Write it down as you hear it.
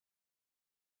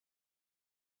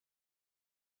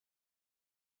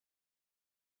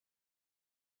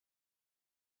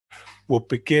We'll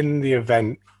begin the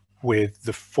event with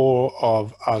the four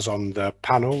of us on the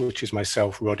panel, which is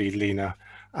myself, Roddy, Lena,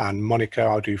 and Monica.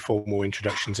 I'll do formal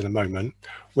introductions in a moment.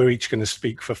 We're each going to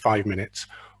speak for 5 minutes.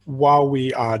 While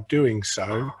we are doing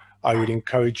so, I would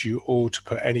encourage you all to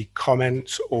put any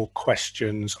comments or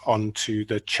questions onto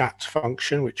the chat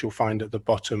function, which you'll find at the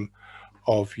bottom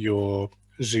of your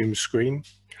Zoom screen.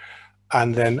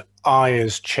 And then I,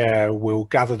 as chair, will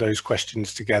gather those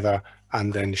questions together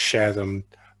and then share them,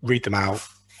 read them out.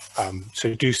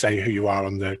 So do say who you are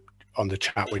on the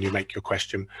chat when you make your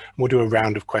question. We'll do a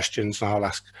round of questions and I'll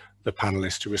ask the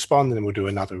panelists to respond, and then we'll do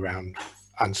another round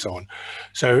and so on.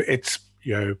 So it's,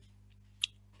 you know,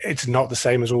 it's not the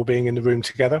same as all being in the room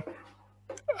together.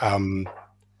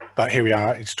 But here we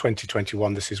are, it's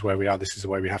 2021, this is where we are, this is the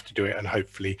way we have to do it, and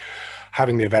hopefully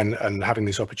having the event and having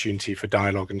this opportunity for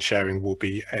dialogue and sharing will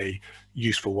be a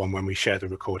useful one when we share the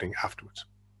recording afterwards.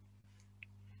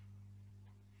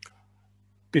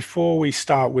 Before we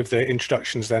start with the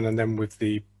introductions then and then with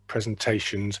the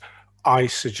presentations, I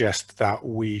suggest that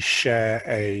we share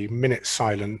a minute's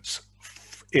silence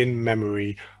in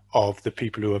memory of the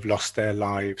people who have lost their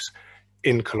lives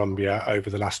in Colombia over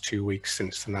the last 2 weeks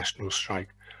since the national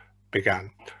strike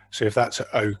began. So if that's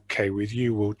okay with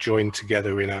you, we'll join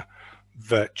together in a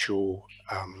virtual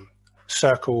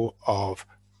circle of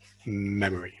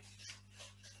memory.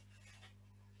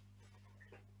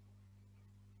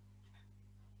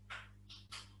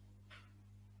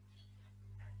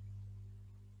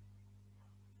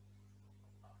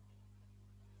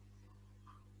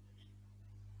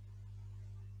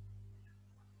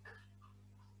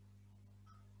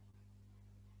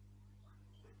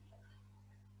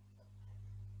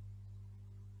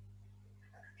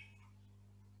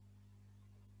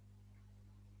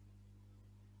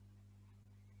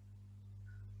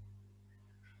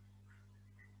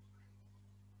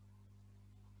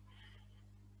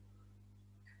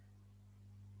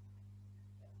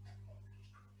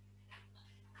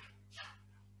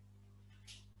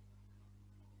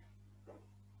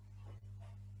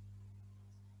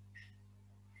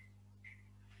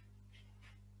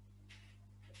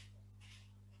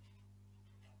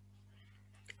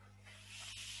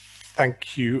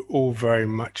 Thank you all very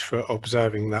much for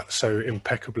observing that so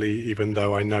impeccably, even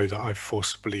though I know that I've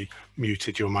forcibly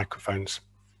muted your microphones.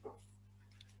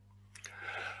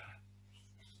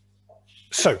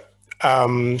 So,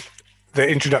 the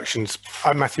introductions.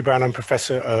 I'm Matthew Brown, I'm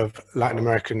Professor of Latin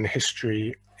American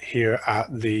History here at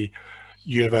the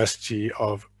University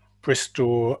of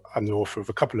Bristol. I'm the author of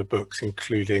a couple of books,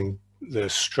 including The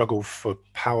Struggle for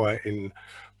Power in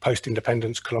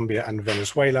Post-Independence Colombia and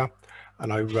Venezuela.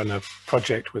 And I run a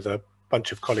project with a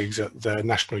bunch of colleagues at the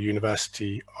National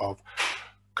University of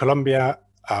Colombia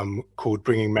called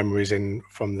Bringing Memories in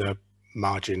from the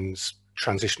Margins,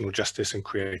 Transitional Justice and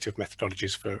Creative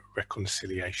Methodologies for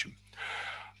Reconciliation.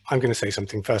 I'm going to say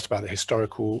something first about the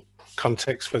historical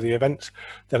context for the event.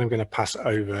 Then I'm going to pass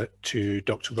over to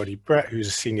Dr. Roddy Brett, who's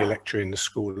a senior lecturer in the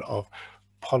School of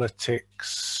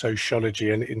Politics,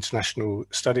 Sociology and International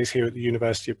Studies here at the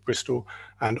University of Bristol,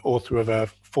 and author of a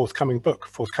forthcoming book,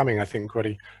 I think,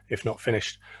 Roddy, if not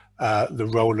finished, The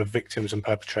Role of Victims and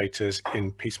Perpetrators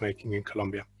in Peacemaking in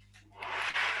Colombia.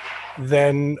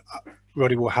 Then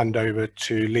Roddy will hand over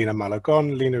to Lena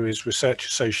Malagon. Lena is Research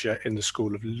Associate in the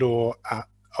School of Law at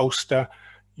Ulster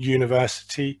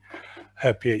University.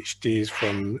 Her PhD is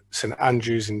from St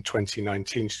Andrews in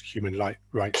 2019. She's a human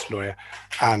rights lawyer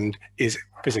and is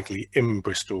physically in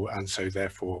Bristol, and so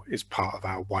therefore is part of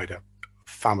our wider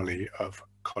family of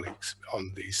colleagues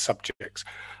on these subjects.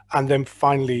 And then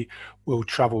finally, we'll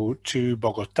travel to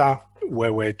Bogota,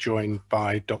 where we're joined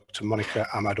by Dr. Monica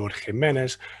Amador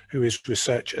Jimenez, who is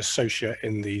Research Associate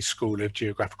in the School of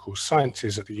Geographical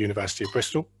Sciences at the University of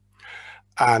Bristol,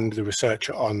 and the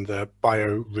researcher on the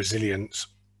Bioresilience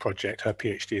project. Her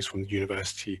PhD is from the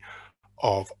University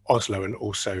of Oslo, and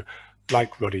also,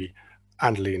 like Roddy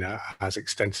and Lena, has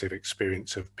extensive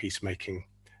experience of peacemaking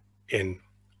in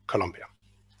Colombia.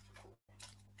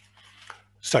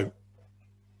 So,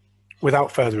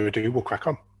 without further ado, we'll crack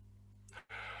on.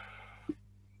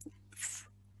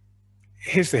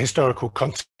 Here's the historical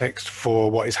context for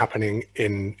what is happening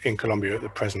in Colombia at the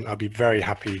present. I'll be very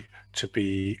happy to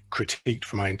be critiqued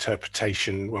for my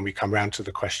interpretation when we come round to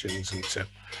the questions and to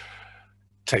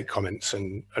take comments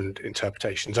and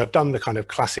interpretations. I've done the kind of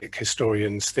classic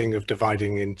historians thing of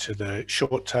dividing into the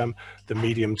short term, the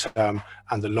medium term,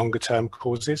 and the longer term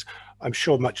causes. I'm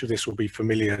sure much of this will be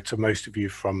familiar to most of you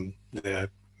from the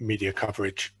media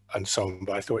coverage and so on,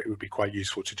 but I thought it would be quite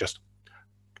useful to just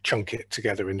chunk it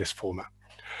together in this format.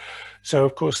 So,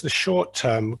 of course, the short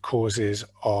term causes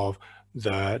of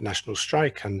the national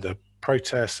strike and the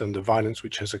protests and the violence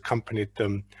which has accompanied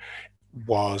them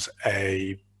was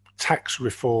a tax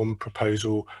reform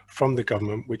proposal from the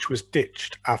government, which was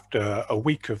ditched after a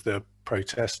week of the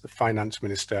protest. The finance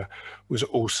minister was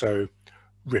also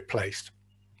replaced.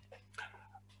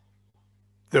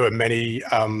 There were many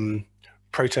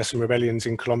protests and rebellions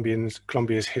in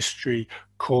Colombia's history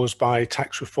caused by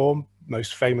tax reform,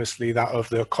 most famously that of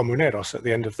the comuneros at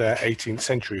the end of the 18th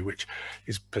century, which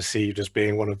is perceived as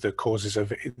being one of the causes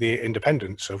of the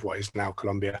independence of what is now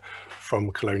Colombia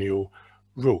from colonial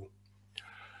rule.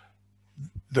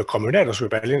 The Comuneros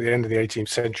rebellion at the end of the 18th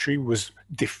century was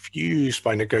diffused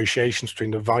by negotiations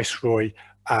between the viceroy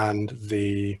and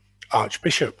the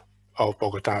Archbishop of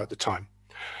Bogota at the time.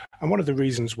 And one of the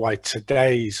reasons why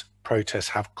today's protests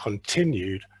have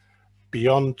continued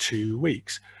beyond 2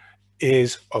 weeks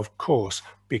is, of course,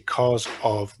 because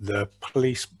of the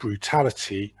police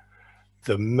brutality,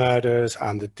 the murders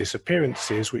and the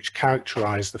disappearances which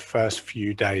characterized the first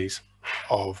few days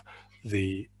of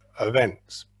the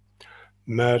events.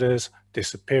 Murders,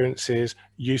 disappearances,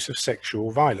 use of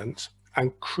sexual violence,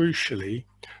 and crucially,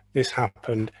 this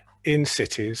happened in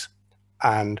cities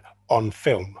and on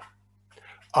film.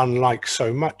 Unlike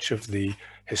so much of the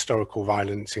historical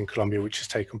violence in Colombia, which has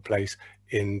taken place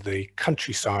in the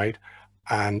countryside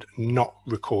and not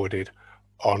recorded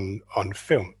on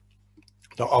film.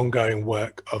 The ongoing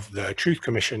work of the Truth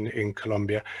Commission in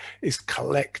Colombia is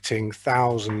collecting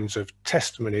thousands of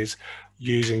testimonies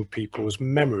using people's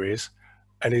memories,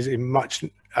 and is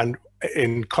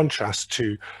in contrast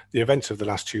to the events of the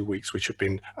last 2 weeks, which have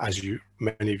been, as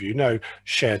many of you know,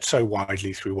 shared so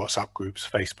widely through WhatsApp groups,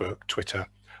 Facebook, Twitter,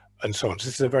 and so on. So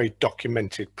this is a very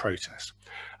documented process.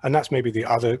 And that's maybe the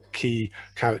other key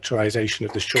characterization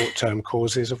of the short-term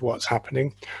causes of what's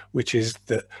happening, which is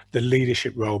that the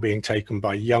leadership role being taken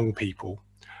by young people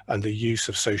and the use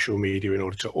of social media in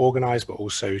order to organize, but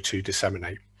also to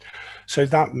disseminate. So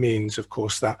that means, of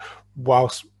course, that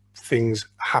whilst things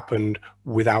happened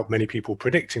without many people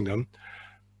predicting them,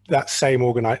 that same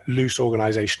loose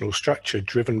organizational structure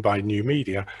driven by new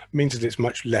media means that it's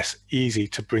much less easy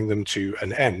to bring them to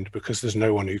an end, because there's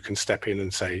no one who can step in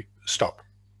and say, stop.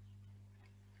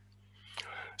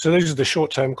 So those are the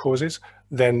short-term causes.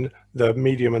 Then the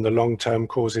medium and the long-term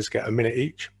causes get a minute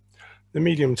each. The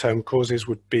medium-term causes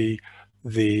would be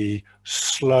the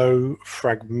slow,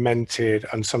 fragmented,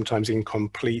 and sometimes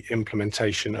incomplete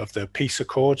implementation of the peace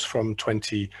accords from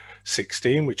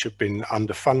 2016, which have been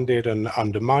underfunded and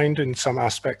undermined in some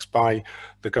aspects by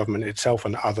the government itself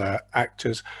and other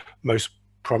actors, most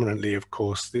prominently, of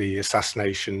course, the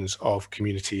assassinations of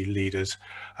community leaders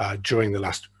during the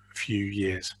last few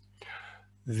years.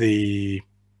 The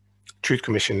Truth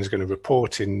Commission is going to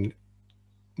report in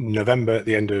November at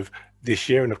the end of this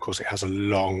year, and of course it has a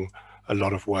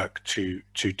lot of work to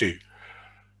do.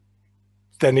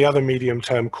 Then the other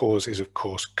medium-term cause is, of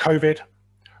course, COVID,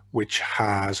 which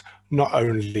has not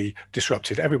only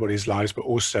disrupted everybody's lives, but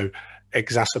also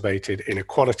exacerbated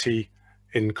inequality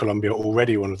in Colombia,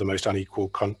 already one of the most unequal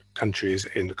countries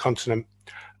in the continent,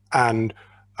 and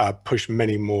pushed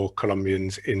many more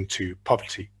Colombians into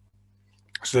poverty.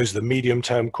 So those are the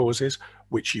medium-term causes,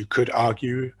 which you could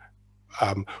argue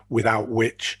without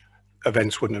which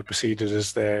events wouldn't have proceeded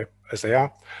as they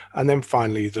are. And then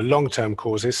finally, the long-term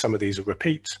causes, some of these are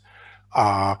repeats,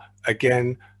 are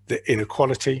again the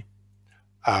inequality.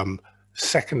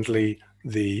 Secondly,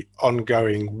 the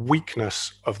ongoing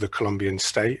weakness of the Colombian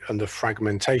state and the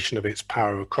fragmentation of its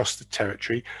power across the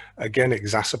territory, again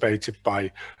exacerbated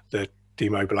by the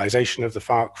demobilization of the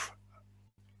FARC,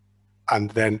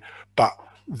 but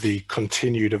the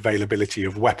continued availability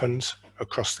of weapons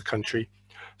across the country,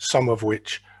 some of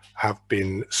which have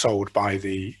been sold by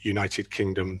the United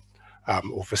Kingdom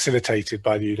or facilitated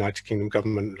by the United Kingdom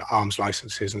government, arms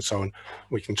licenses and so on.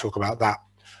 We can talk about that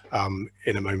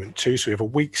in a moment too. So we have a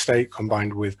weak state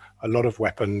combined with a lot of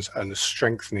weapons and the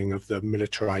strengthening of the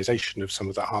militarization of some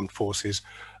of the armed forces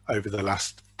over the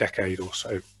last decade or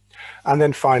so. And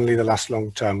then finally, the last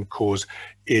long-term cause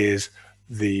is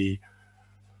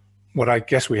what I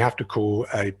guess we have to call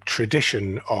a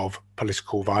tradition of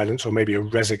political violence, or maybe a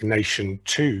resignation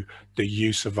to the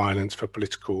use of violence for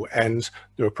political ends.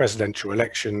 There are presidential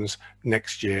elections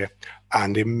next year,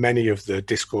 and in many of the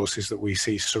discourses that we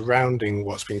see surrounding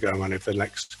what's been going on over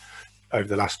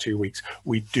the last 2 weeks,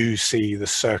 we do see the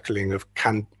circling of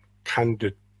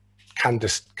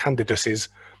candidacies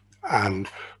and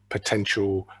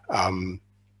potential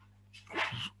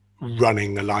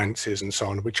running alliances and so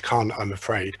on, which can't, I'm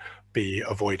afraid, be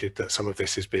avoided, that some of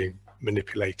this is being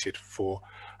manipulated for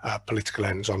political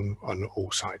ends on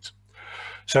all sides.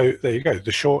 So there you go,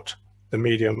 the short, the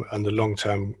medium and the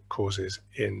long-term causes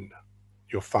in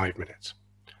your 5 minutes.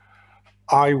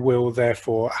 I will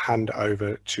therefore hand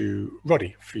over to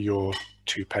Roddy for your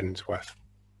 2 pence worth.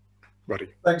 Roddy.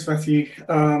 Thanks, Matthew.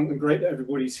 Great that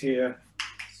everybody's here.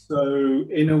 So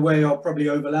in a way, I'll probably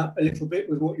overlap a little bit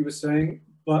with what you were saying,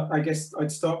 but I guess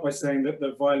I'd start by saying that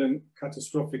the violent,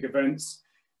 catastrophic events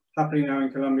happening now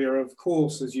in Colombia are, of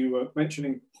course, as you were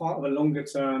mentioning, part of a longer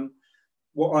term,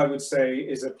 what I would say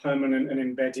is a permanent and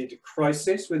embedded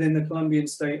crisis within the Colombian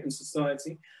state and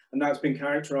society. And that's been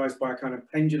characterized by a kind of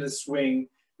pendulum swing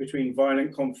between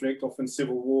violent conflict, often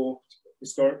civil war,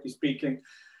 historically speaking,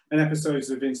 and episodes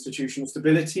of institutional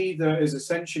stability that is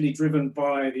essentially driven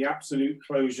by the absolute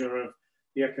closure of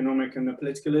the economic and the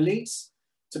political elites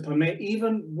to permit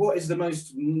even what is the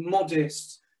most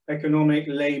modest economic,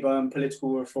 labor and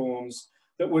political reforms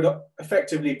that would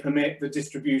effectively permit the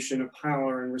distribution of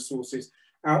power and resources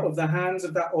out of the hands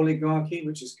of that oligarchy,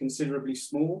 which is considerably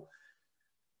small.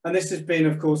 And this has been,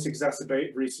 of course,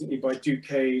 exacerbated recently by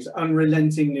Duque's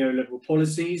unrelenting neoliberal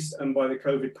policies and by the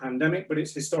COVID pandemic, but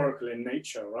it's historical in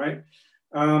nature, right?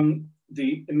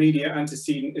 The immediate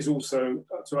antecedent is also,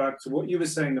 to add to what you were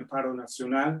saying, the Paro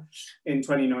Nacional in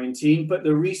 2019, but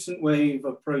the recent wave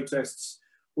of protests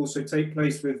also take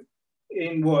place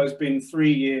in what has been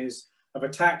 3 years of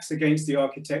attacks against the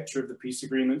architecture of the peace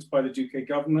agreements by the Duque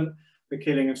government, the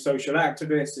killing of social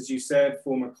activists, as you said,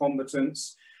 former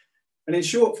combatants. And in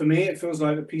short, for me, it feels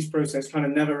like the peace process kind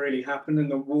of never really happened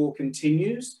and the war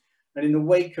continues. And in the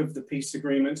wake of the peace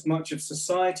agreements, much of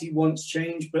society wants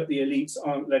change, but the elites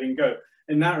aren't letting go.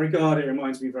 In that regard, it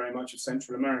reminds me very much of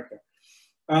Central America.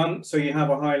 So you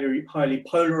have a highly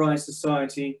polarized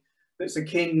society that's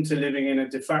akin to living in a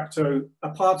de facto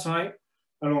apartheid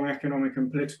along economic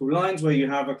and political lines, where you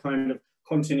have a kind of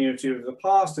continuity of the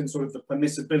past and sort of the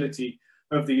permissibility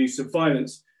of the use of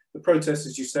violence. The protests,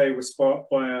 as you say, were sparked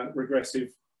by a regressive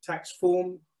tax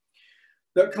form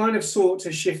that kind of sought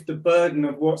to shift the burden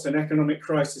of what's an economic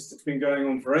crisis that's been going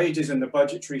on for ages and the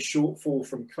budgetary shortfall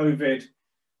from COVID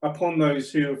upon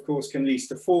those who, of course, can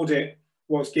least afford it,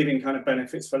 whilst giving kind of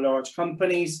benefits for large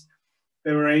companies.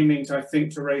 They were aiming to, I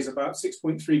think, to raise about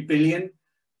 6.3 billion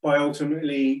by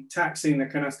ultimately taxing the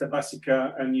canasta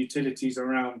básica and utilities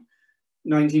around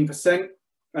 19%.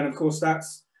 And of course,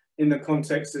 that's in the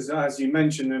context, as you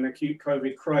mentioned, an acute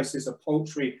COVID crisis, a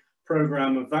paltry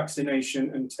program of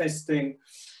vaccination and testing,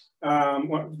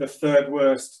 the third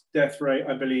worst death rate,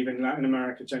 I believe, in Latin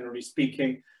America, generally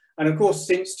speaking. And of course,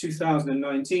 since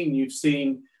 2019, you've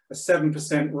seen a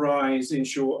 7% rise in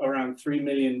short, around 3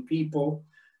 million people,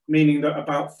 meaning that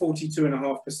about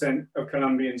 42.5% of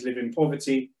Colombians live in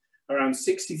poverty, around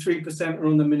 63% are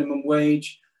on the minimum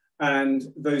wage,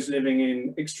 and those living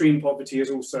in extreme poverty has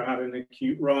also had an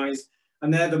acute rise.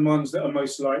 And they're the ones that are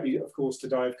most likely, of course, to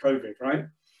die of COVID, right?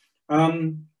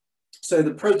 So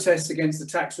the protests against the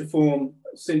tax reform,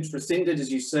 since rescinded,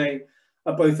 as you say,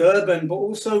 are both urban, but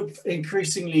also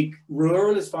increasingly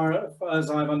rural, as far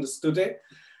as I've understood it.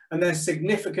 And they're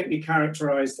significantly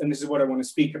characterized, and this is what I want to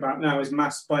speak about now, is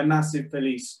by massive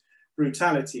police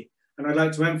brutality. And I'd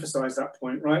like to emphasize that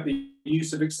point, right? The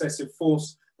use of excessive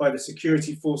force by the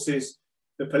security forces,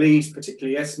 the police,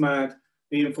 particularly ESMAD,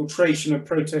 the infiltration of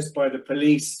protests by the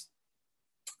police.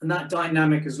 And that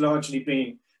dynamic has largely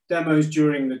been demos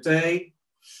during the day,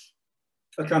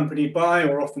 accompanied by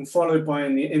or often followed by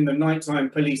in the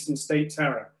nighttime police and state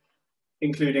terror,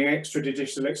 including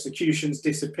extrajudicial executions,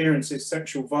 disappearances,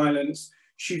 sexual violence,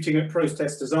 shooting at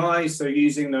protesters' eyes, so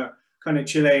using the kind of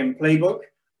Chilean playbook,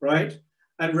 right?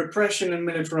 And repression and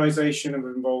militarization have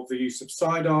involved the use of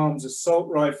sidearms, assault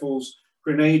rifles,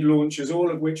 grenade launchers,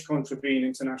 all of which contravene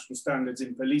international standards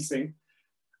in policing.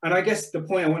 And I guess the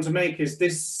point I want to make is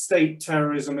this state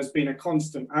terrorism has been a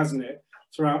constant, hasn't it,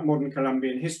 throughout modern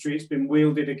Colombian history. It's been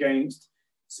wielded against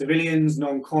civilians,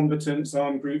 non-combatants,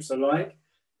 armed groups alike,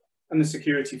 and the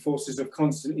security forces have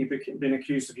constantly been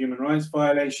accused of human rights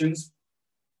violations.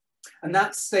 And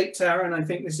that state terror, and I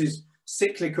think this is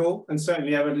cyclical and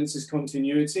certainly evidences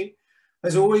continuity,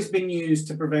 has always been used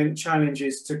to prevent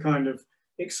challenges to kind of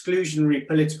exclusionary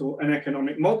political and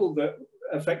economic model that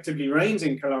effectively reigns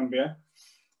in Colombia,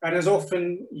 and has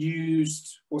often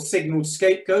used or signaled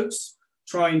scapegoats,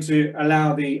 trying to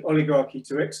allow the oligarchy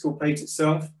to exculpate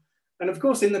itself. And of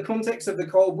course, in the context of the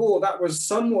Cold War, that was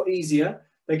somewhat easier.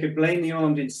 They could blame the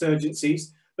armed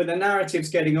insurgencies, but the narrative's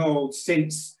getting old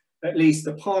since at least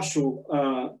the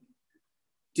partial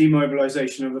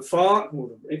demobilization of the FARC,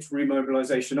 or its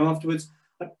remobilization afterwards.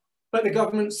 But the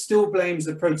government still blames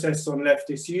the protests on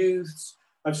leftist youths.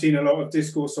 I've seen a lot of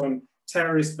discourse on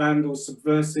terrorists, vandals,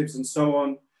 subversives, and so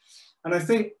on. And I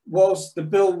think whilst the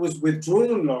bill was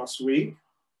withdrawn last week,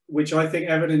 which I think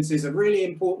evidences a really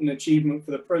important achievement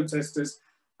for the protesters,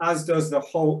 as does the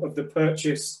halt of the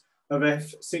purchase of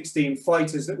F-16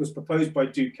 fighters that was proposed by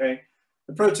Duque.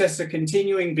 The protests are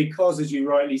continuing because, as you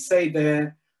rightly say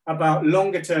there, about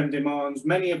longer term demands,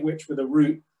 many of which were the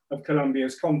root of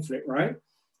Colombia's conflict, right?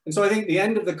 And so I think the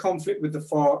end of the conflict with the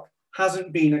FARC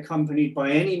hasn't been accompanied by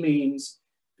any means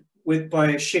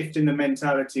by a shift in the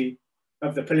mentality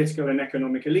of the political and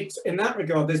economic elites. In that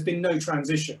regard, there's been no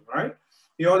transition, right?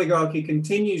 The oligarchy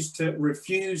continues to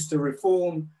refuse to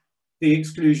reform the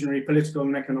exclusionary political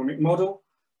and economic model.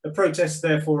 The protests,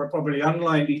 therefore, are probably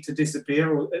unlikely to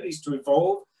disappear, or at least to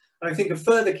evolve. And I think a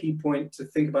further key point to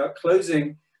think about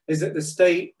closing is that the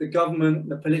state, the government,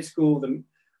 the political,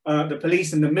 the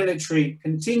police and the military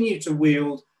continue to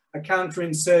wield a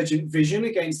counterinsurgent vision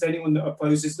against anyone that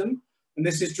opposes them. And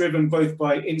this is driven both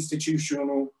by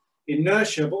institutional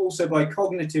inertia, but also by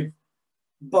cognitive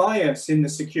bias in the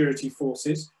security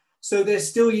forces. So they're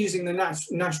still using the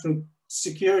national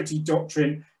security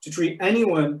doctrine to treat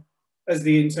anyone as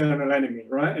the internal enemy,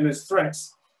 right? And as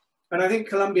threats. And I think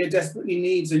Colombia desperately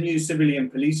needs a new civilian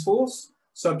police force,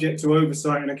 subject to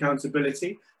oversight and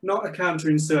accountability, not a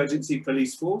counterinsurgency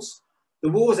police force. The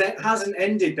war hasn't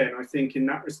ended then, I think, in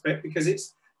that respect, because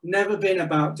it's never been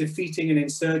about defeating an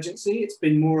insurgency. It's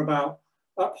been more about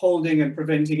upholding and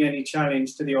preventing any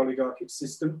challenge to the oligarchic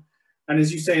system. And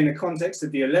as you say, in the context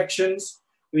of the elections,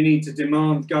 we need to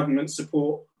demand government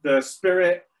support the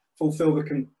spirit, fulfill the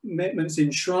commitments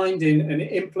enshrined in and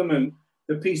implement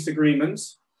the peace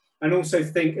agreements, and also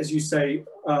think, as you say,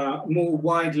 more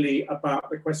widely about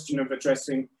the question of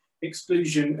addressing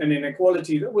exclusion and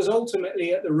inequality that was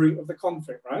ultimately at the root of the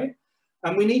conflict, right?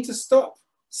 And we need to stop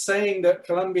saying that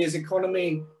Colombia's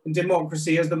economy and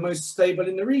democracy is the most stable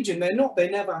in the region. They're not, they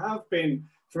never have been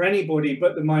for anybody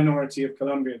but the minority of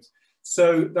Colombians.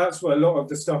 So that's what a lot of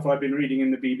the stuff I've been reading in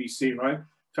the BBC, right?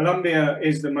 Colombia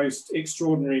is the most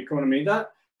extraordinary economy.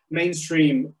 That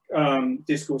mainstream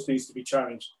discourse needs to be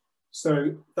challenged.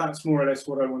 So that's more or less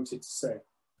what I wanted to say.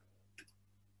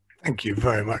 Thank you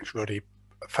very much, Roddy.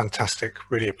 Fantastic,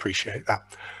 really appreciate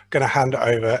that. Going to hand it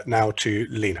over now to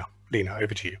Lena. Lena,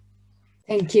 over to you.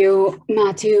 Thank you,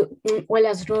 Matthew. Well,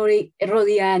 as Roddy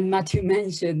and Matthew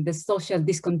mentioned, the social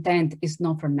discontent is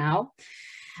not for now.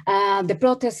 The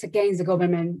protests against the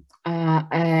government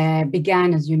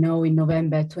began, as you know, in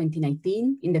November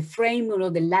 2019, in the framework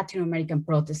of the Latin American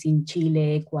protests in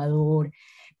Chile, Ecuador,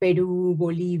 Peru,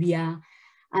 Bolivia,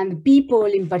 and people,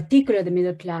 in particular the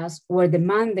middle class, were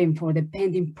demanding for the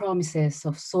pending promises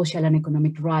of social and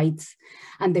economic rights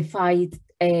and the fight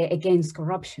against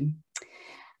corruption.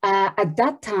 At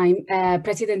that time,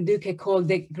 President Duque called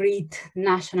the Great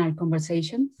National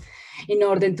Conversation in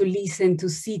order to listen to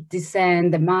citizen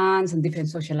demands and different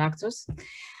social actors.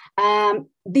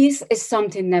 This is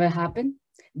something never happened.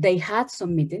 They had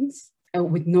some meetings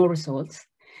with no results.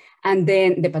 And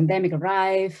then the pandemic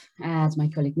arrived, as my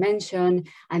colleague mentioned,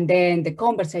 and then the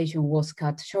conversation was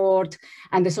cut short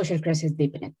and the social crisis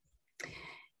deepened.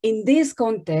 In this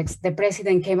context, the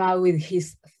president came out with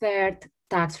his third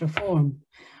tax reform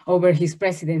over his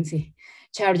presidency,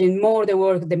 charging more the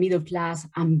work of the middle class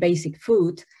and basic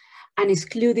food, and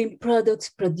excluding products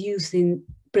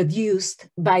produced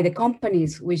by the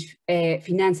companies which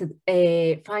financed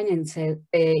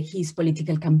his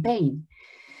political campaign.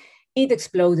 It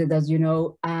exploded, as you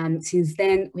know, and since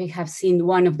then we have seen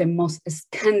one of the most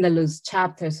scandalous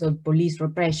chapters of police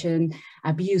repression,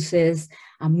 abuses,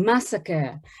 a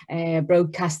massacre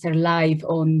broadcasted live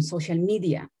on social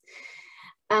media.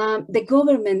 The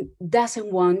government doesn't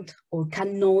want or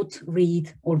cannot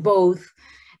read, or both,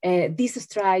 these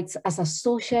strikes as a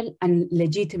social and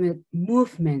legitimate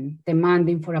movement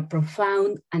demanding for a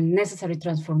profound and necessary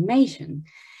transformation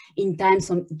in times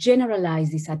of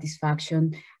generalized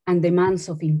dissatisfaction and demands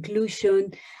of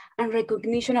inclusion and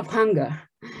recognition of hunger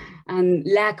and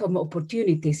lack of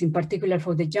opportunities, in particular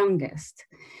for the youngest.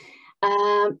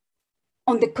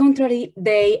 On the contrary,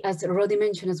 they, as Roddy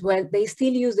mentioned as well, they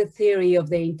still use the theory of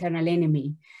the internal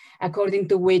enemy, according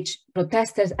to which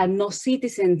protesters are not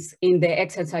citizens in the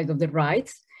exercise of their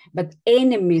rights, but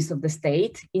enemies of the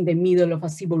state in the middle of a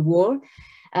civil war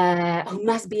who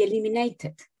must be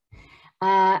eliminated.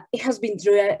 It has been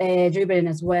driven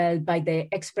as well by the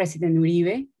ex-president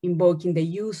Uribe, invoking the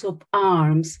use of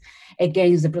arms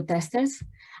against the protesters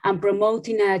and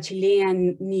promoting a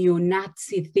Chilean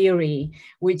neo-Nazi theory,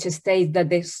 which states that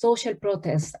the social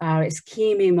protests are a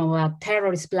scheming of a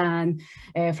terrorist plan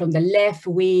from the left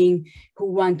wing who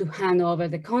want to hand over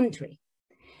the country.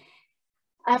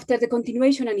 After the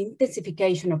continuation and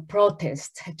intensification of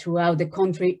protests throughout the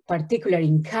country, particularly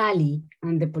in Cali,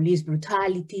 and the police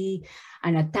brutality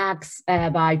and attacks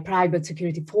by private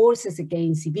security forces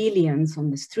against civilians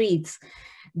on the streets,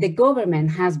 the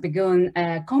government has begun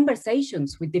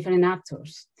conversations with different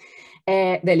actors.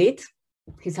 The elite,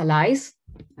 his allies,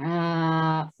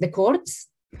 the courts,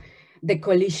 the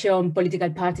coalition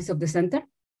political parties of the center,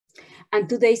 and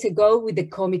 2 days ago with the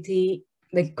Comité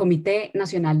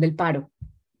Nacional del Paro.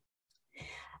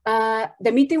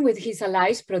 The meeting with his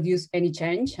allies produced any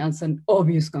change as an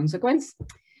obvious consequence.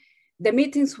 The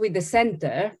meetings with the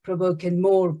center provoked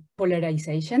more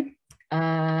polarization.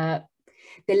 The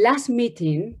last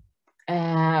meeting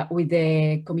with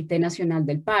the Comité Nacional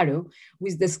del Paro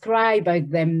was described by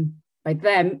them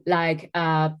like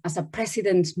as a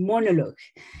president's monologue,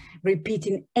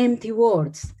 repeating empty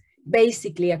words,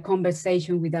 basically a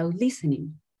conversation without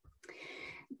listening.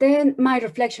 Then my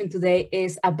reflection today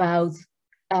is about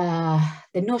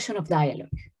the notion of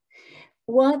dialogue.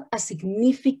 What a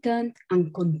significant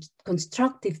and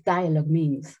constructive dialogue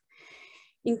means.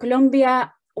 In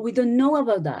Colombia, we don't know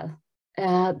about that.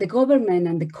 The government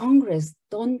and the Congress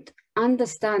don't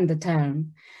understand the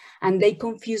term, and they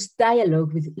confuse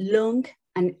dialogue with long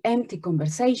and empty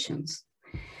conversations.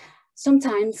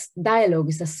 Sometimes dialogue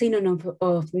is a synonym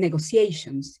of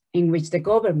negotiations in which the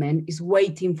government is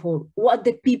waiting for what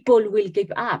the people will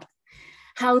give up,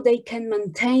 how they can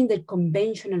maintain their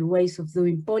conventional ways of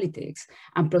doing politics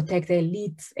and protect the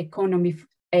elites' economic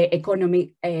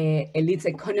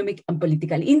and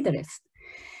political interests.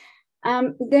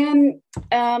 Then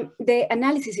the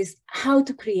analysis is how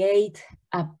to create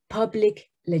a public,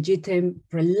 legitimate,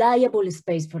 reliable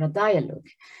space for a dialogue.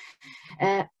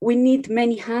 We need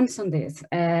many hands on this.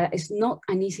 It's not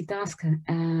an easy task.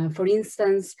 For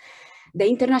instance, the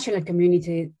international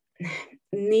community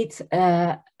needs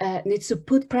to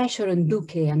put pressure on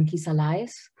Duque and his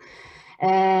allies,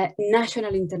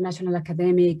 national, international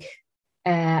academics,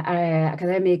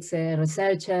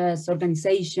 researchers,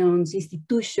 organizations,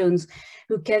 institutions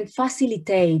who can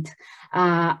facilitate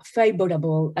a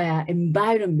favorable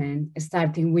environment,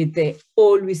 starting with the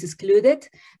always excluded,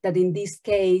 that in this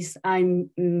case, I'm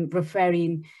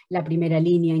referring La Primera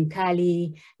Línea in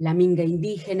Cali, La Minga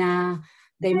Indígena,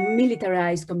 the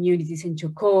militarized communities in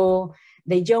Chocó,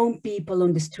 the young people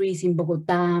on the streets in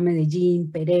Bogotá,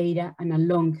 Medellín, Pereira, and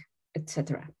along,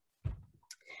 etc.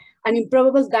 An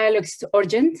improbable dialogue is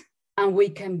urgent, and we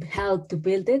can help to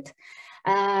build it.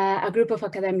 A group of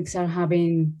academics we're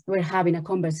having a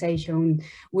conversation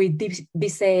with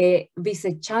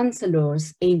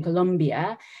vice-chancellors in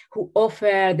Colombia who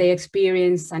offer their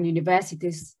experience and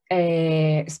universities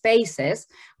spaces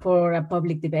for a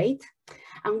public debate.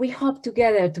 And we hope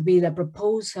together to build a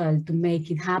proposal to make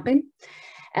it happen.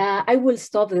 I will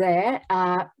stop there.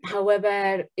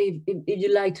 However, if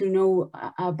you'd like to know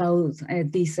about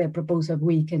this proposal,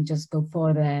 we can just go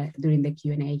further during the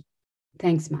Q&A.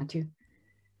 Thanks, Matthew.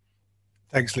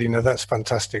 Thanks, Lina. That's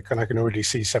fantastic. And I can already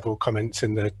see several comments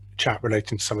in the chat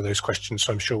relating to some of those questions,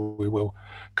 so I'm sure we will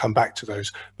come back to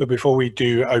those. But before we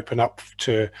do open up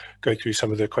to go through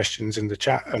some of the questions in the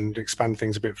chat and expand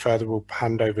things a bit further, we'll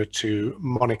hand over to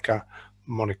Monica.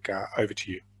 Monica, over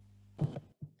to you.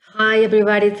 Hi,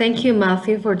 everybody. Thank you,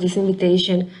 Matthew, for this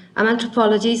invitation. I'm an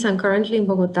anthropologist and currently in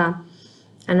Bogotá.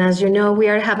 And as you know, we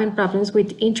are having problems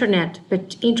with internet,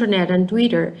 but internet and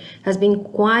Twitter has been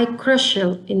quite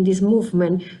crucial in this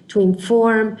movement to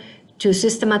inform, to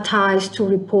systematize, to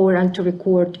report, and to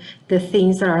record the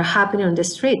things that are happening on the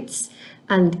streets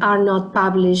and are not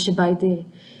published by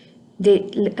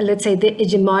let's say, the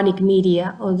hegemonic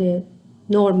media or the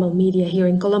normal media here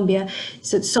in Colombia.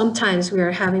 So sometimes we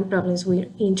are having problems with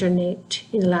internet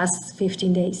in the last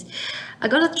 15 days. I'm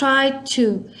gonna try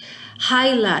to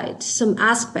highlight some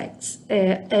aspects,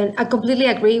 and I completely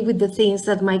agree with the things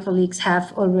that my colleagues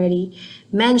have already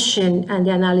mentioned and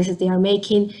the analysis they are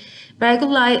making. But I would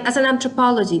like, as an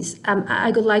anthropologist,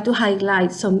 I would like to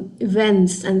highlight some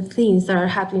events and things that are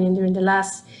happening during the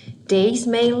last days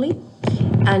mainly,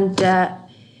 and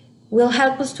will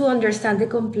help us to understand the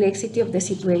complexity of the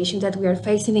situation that we are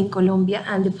facing in Colombia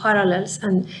and the parallels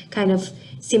and kind of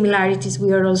similarities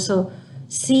we are also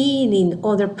seeing in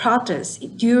other protests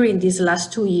during these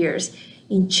last 2 years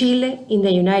in Chile, in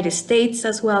the United States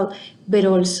as well, but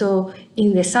also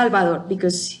in El Salvador,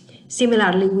 because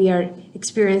similarly we are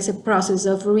experiencing a process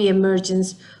of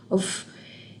re-emergence of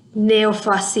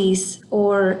neo-fascist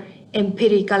or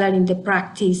empirical and in the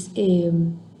practice a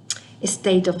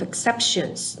state of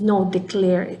exceptions, no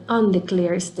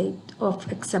undeclared state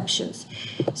of exceptions.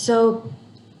 So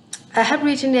I have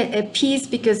written a piece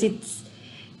because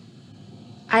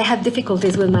I have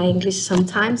difficulties with my English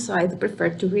sometimes, so I prefer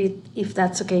to read if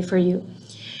that's okay for you.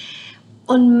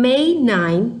 On May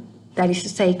 9, that is to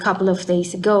say a couple of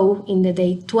days ago, in the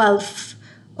day 12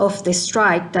 of the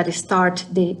strike that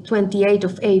started the 28th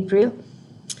of April,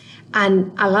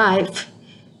 and alive,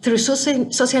 through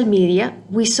social media,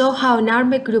 we saw how an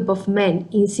armed group of men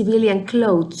in civilian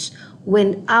clothes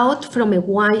went out from a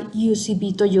white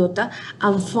UCB Toyota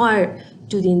and fired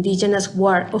to the indigenous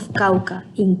ward of Cauca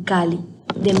in Cali,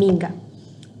 the Minga.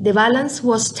 The balance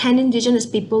was 10 indigenous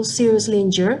people seriously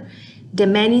injured, the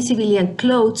men in civilian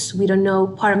clothes, we don't know,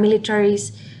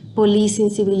 paramilitaries, police in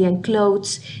civilian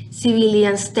clothes,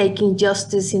 civilians taking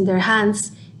justice in their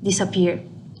hands, disappeared.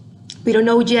 We don't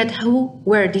know yet who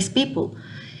were these people.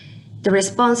 The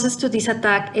responses to this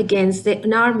attack against the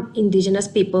unarmed indigenous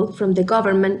people from the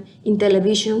government in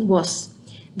television was,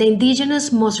 the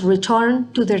indigenous must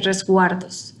return to their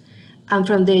resguardos. And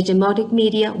from the hegemonic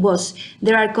media was,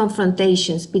 there are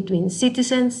confrontations between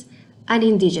citizens and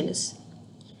indigenous.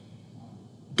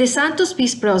 The Santos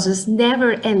peace process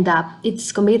never ended up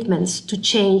its commitments to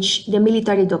change the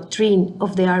military doctrine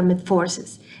of the armed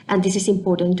forces, and this is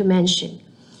important to mention.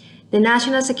 The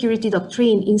national security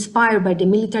doctrine, inspired by the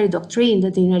military doctrine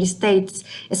that the United States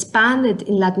expanded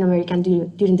in Latin America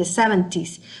during the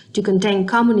 70s to contain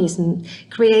communism,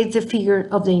 creates the figure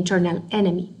of the internal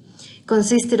enemy,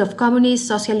 consisted of communists,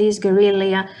 socialists,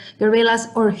 guerrillas,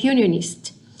 or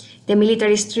unionists. The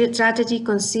military strategy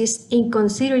consists in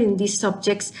considering these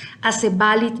subjects as a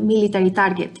valid military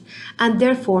target, and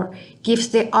therefore gives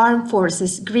the armed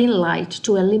forces green light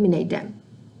to eliminate them.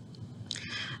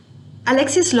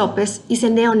 Alexis Lopez is a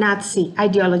neo-Nazi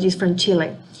ideologist from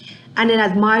Chile and an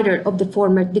admirer of the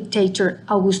former dictator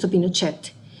Augusto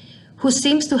Pinochet, who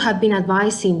seems to have been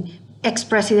advising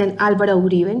ex-President Álvaro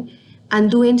Uribe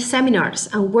and doing seminars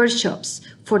and workshops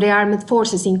for the armed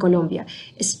forces in Colombia,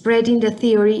 spreading the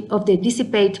theory of the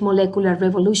dissipate molecular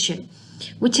revolution,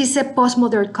 which is a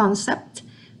postmodern concept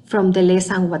from Deleuze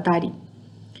and Guattari.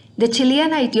 The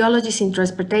Chilean ideology's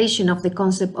interpretation of the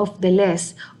concept of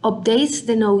Deleuze updates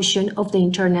the notion of the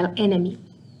internal enemy,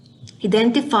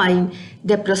 identifying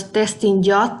the protesting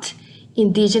youth,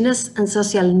 indigenous and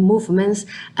social movements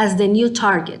as the new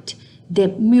target, the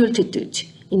multitude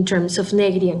in terms of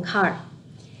Negri and Har.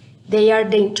 They are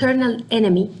the internal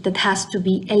enemy that has to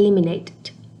be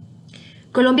eliminated.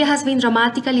 Colombia has been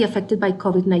dramatically affected by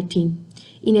COVID-19.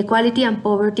 Inequality and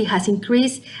poverty has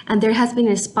increased, and there has been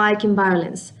a spike in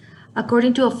violence.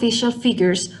 According to official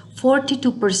figures,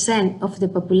 42% of the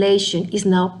population is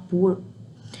now poor,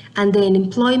 and the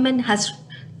unemployment has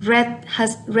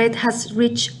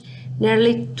reached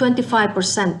nearly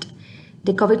 25%.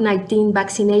 The COVID-19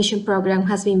 vaccination program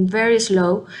has been very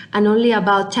slow, and only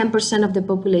about 10% of the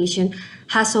population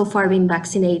has so far been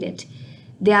vaccinated.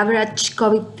 The average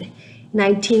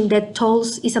COVID-19 death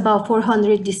tolls is about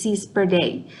 400 deceased per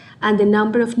day, and the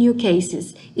number of new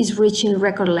cases is reaching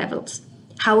record levels.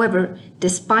 However,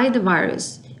 despite the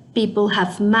virus, people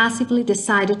have massively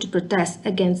decided to protest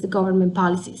against the government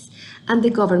policies, and the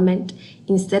government,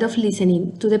 instead of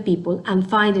listening to the people and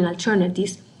finding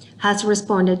alternatives, has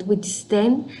responded with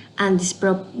disdain and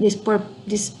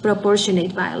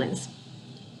disproportionate violence.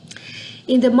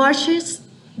 In the marches,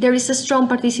 there is a strong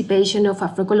participation of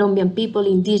Afro-Colombian people,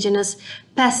 indigenous,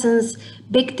 peasants,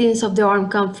 victims of the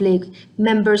armed conflict,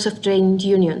 members of trade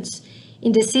unions.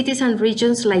 In the cities and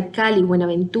regions like Cali,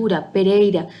 Buenaventura,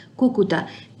 Pereira, Cúcuta,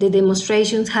 the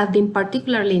demonstrations have been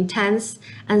particularly intense,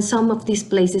 and some of these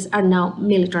places are now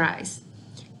militarized.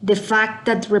 The fact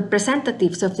that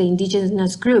representatives of the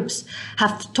indigenous groups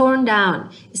have torn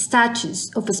down statues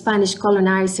of Spanish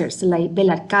colonizers like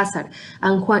Belalcázar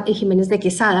and Juan Jiménez de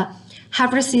Quesada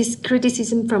have received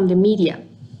criticism from the media.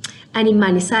 And in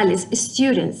Manizales,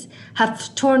 students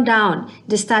have torn down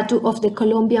the statue of the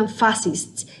Colombian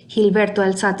fascist Gilberto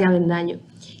Alzate Avendaño.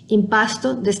 In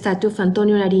Pasto, the statue of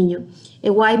Antonio Nariño,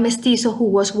 a white mestizo who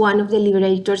was one of the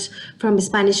liberators from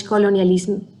Spanish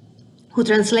colonialism, who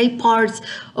translate parts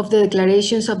of the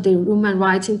declarations of the human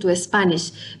rights into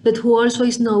Spanish, but who also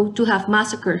is known to have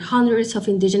massacred hundreds of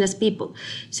indigenous people.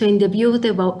 So in the view of the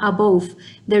above,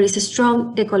 there is a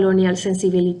strong decolonial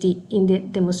sensibility in the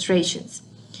demonstrations.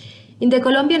 In the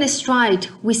Colombian strike,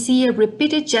 we see a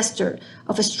repeated gesture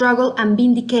of a struggle and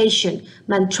vindication,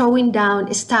 man throwing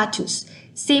down statues,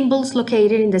 symbols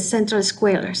located in the central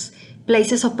squares,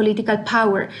 places of political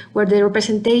power where the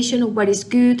representation of what is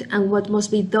good and what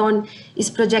must be done is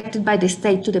projected by the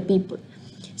state to the people.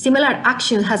 Similar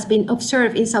action has been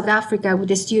observed in South Africa with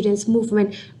the students'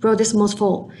 movement Rhodes Must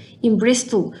Fall, in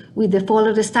Bristol with the fall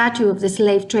of the statue of the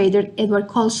slave trader Edward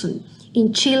Colson,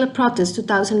 in Chile protests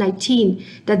 2019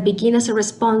 that began as a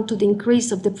response to the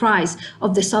increase of the price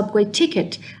of the subway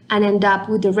ticket and end up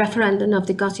with the referendum of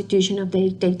the constitution of the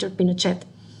dictator Pinochet.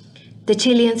 The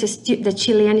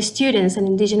Chilean students and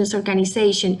indigenous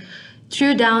organization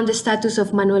threw down the statues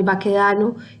of Manuel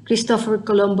Baquedano, Christopher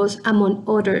Columbus, among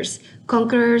others,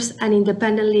 conquerors and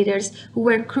independent leaders who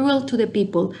were cruel to the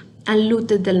people and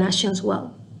looted the nation's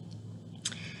wealth.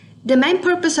 The main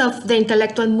purpose of the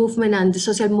intellectual movement and the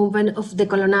social movement of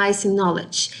decolonizing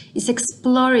knowledge is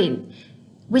exploring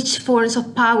which forms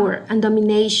of power and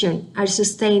domination are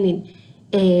sustained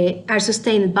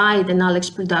by the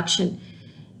knowledge production.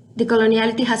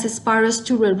 Decoloniality has inspired us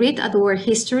to reread our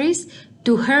histories,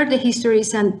 to hear the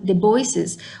histories and the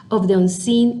voices of the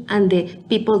unseen and the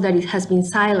people that it has been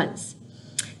silenced.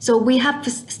 So we have to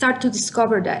start to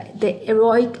discover the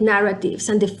heroic narratives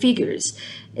and the figures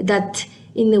that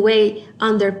in a way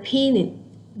underpin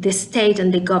the state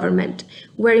and the government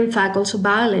were in fact also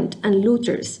violent and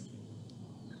looters.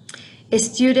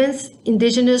 Students,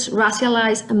 indigenous,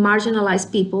 racialized, and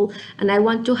marginalized people, and I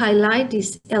want to highlight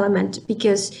this element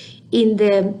because in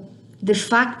the de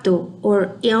facto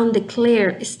or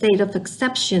undeclared state of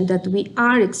exception that we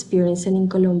are experiencing in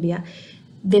Colombia,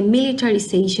 the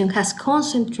militarization has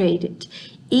concentrated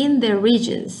in the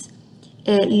regions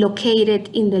located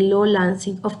in the lowlands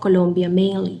of Colombia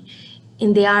mainly,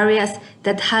 in the areas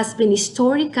that has been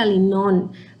historically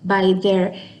known by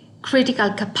their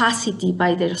critical capacity,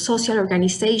 by their social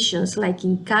organizations, like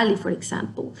in Cali, for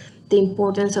example, the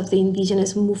importance of the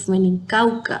indigenous movement in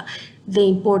Cauca, the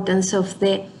importance of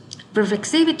the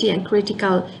reflexivity and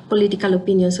critical political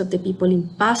opinions of the people in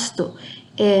Pasto.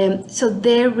 So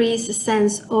there is a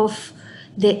sense of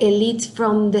the elites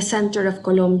from the center of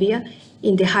Colombia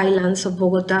in the highlands of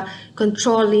Bogota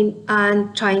controlling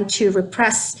and trying to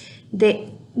repress the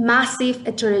massive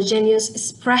heterogeneous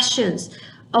expressions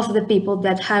of the people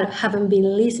that haven't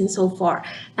been listened so far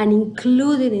and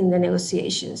included in the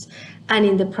negotiations and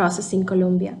in the process in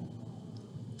Colombia.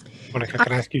 Monica,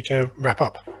 can I ask you to wrap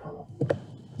up?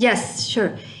 Yes,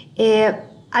 sure.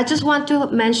 I just want to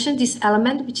mention this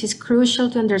element, which is crucial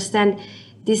to understand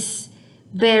this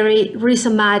very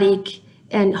rhizomatic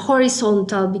and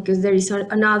horizontal, because there is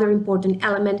another important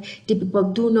element. The people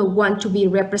do not want to be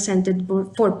represented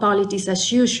for politics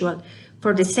as usual,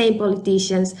 for the same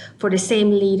politicians, for the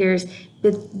same leaders,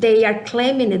 but they are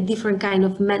claiming a different kind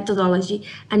of methodology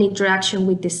and interaction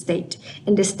with the state.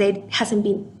 And the state hasn't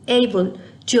been able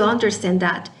to understand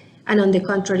that, and on the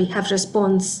contrary, have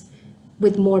response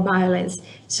with more violence.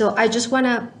 So I just want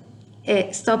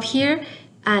to stop here,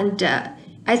 and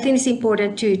I think it's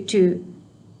important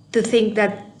to think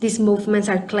that these movements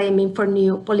are claiming for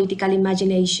new political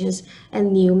imaginations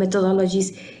and new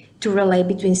methodologies to relate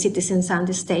between citizens and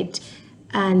the state.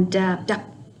 And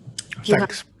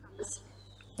thanks.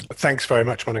 Thanks very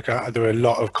much, Monica. There were a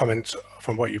lot of comments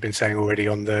from what you've been saying already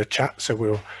on the chat, so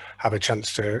we'll have a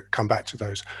chance to come back to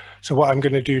those. So what I'm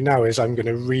going to do now is I'm going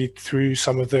to read through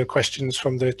some of the questions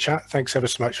from the chat. Thanks ever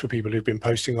so much for people who've been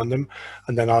posting on them.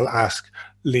 And then I'll ask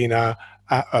Lena,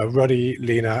 Roddy,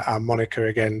 Lena and Monica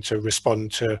again to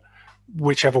respond to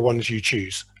whichever ones you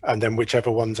choose. And then whichever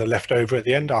ones are left over at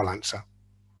the end, I'll answer.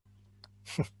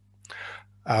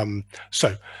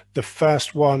 So the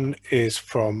first one is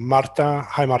from Marta.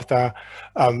 Hi, Marta.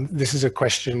 This is a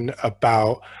question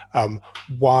about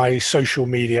why social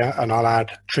media, and I'll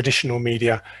add traditional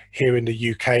media here in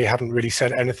the UK, haven't really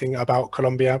said anything about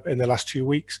Colombia in the last 2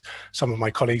 weeks. Some of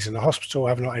my colleagues in the hospital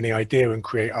have not any idea and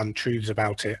create untruths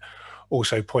about it.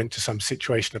 Also point to some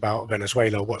situation about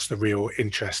Venezuela. What's the real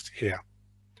interest here?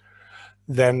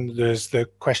 Then there's the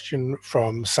question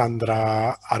from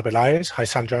Sandra Arbeláez. Hi,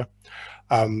 Sandra.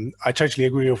 I totally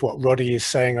agree with what Roddy is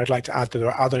saying. I'd like to add that there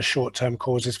are other short-term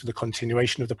causes for the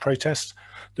continuation of the protests.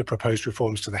 The proposed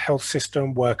reforms to the health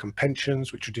system, work and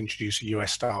pensions, which would introduce a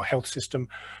US-style health system,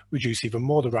 reduce even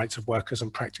more the rights of workers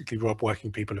and practically rob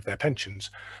working people of their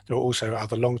pensions. There are also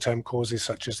other long-term causes,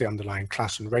 such as the underlying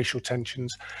class and racial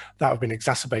tensions that have been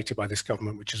exacerbated by this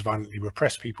government, which has violently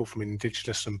repressed people from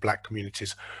indigenous and black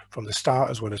communities from the start,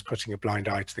 as well as putting a blind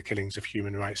eye to the killings of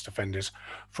human rights defenders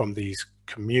from these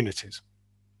communities.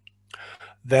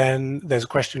 Then there's a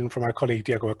question from our colleague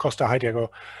Diego Acosta. Hi, Diego.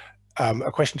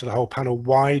 A question to the whole panel.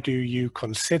 Why do you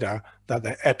consider that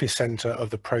the epicenter of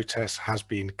the protests has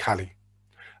been Cali?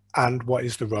 And what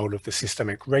is the role of the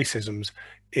systemic racisms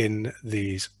in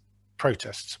these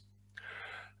protests?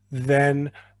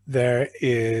 Then there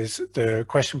is the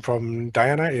question from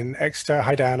Diana in Exeter.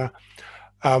 Hi, Diana.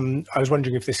 I was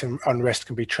wondering if this unrest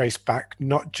can be traced back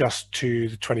not just to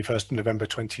the 21st of November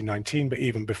 2019, but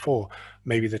even before,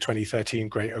 maybe the 2013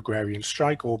 Great Agrarian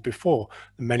Strike, or before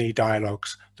the many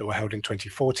dialogues that were held in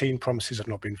 2014. Promises have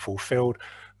not been fulfilled.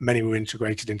 Many were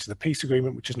integrated into the peace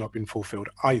agreement, which has not been fulfilled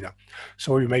either.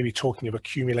 So we may be talking of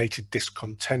accumulated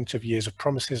discontent of years of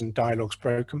promises and dialogues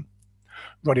broken.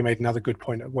 Roddy made another good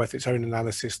point worth its own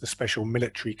analysis, the special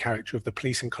military character of the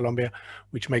police in Colombia,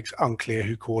 which makes unclear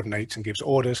who coordinates and gives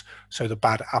orders. So the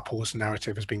bad apples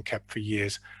narrative has been kept for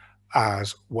years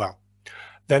as well.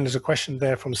 Then there's a question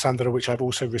there from Sandra, which I've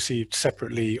also received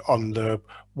separately on the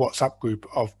WhatsApp group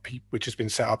of people, which has been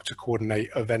set up to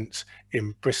coordinate events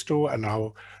in Bristol. And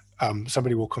I'll,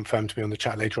 somebody will confirm to me on the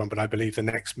chat later on, but I believe the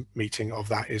next meeting of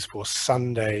that is for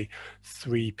Sunday,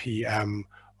 3 p.m.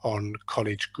 on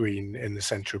College Green in the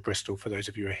centre of Bristol, for those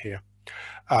of you who are here,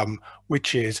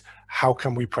 which is how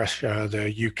can we pressure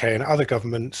the UK and other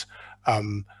governments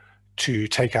to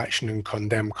take action and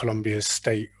condemn Colombia's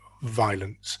state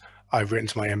violence. I've written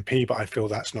to my MP, but I feel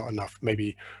that's not enough.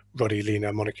 Maybe Roddy,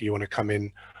 Lena, Monica, you want to come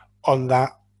in on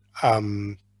that?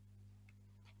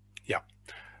 Yeah.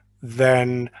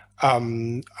 Then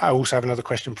I also have another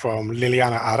question from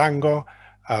Liliana Arango,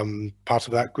 part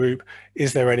of that group.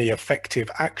 Is there any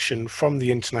effective action from the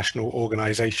international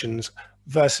organizations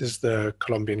versus the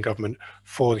Colombian government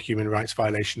for the human rights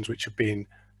violations which have been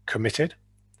committed?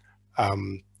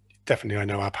 Definitely, I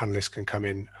know our panelists can come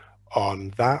in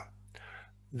on that.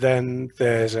 Then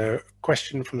there's a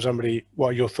question from somebody, what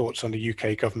are your thoughts on the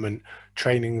UK government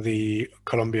training the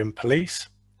Colombian police?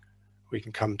 We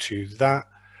can come to that.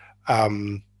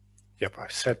 Yep, I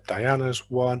said Diana's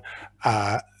one.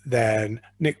 Then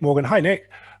Nick Morgan. Hi, Nick.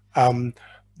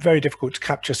 Very difficult to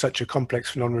capture such a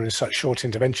complex phenomenon in such short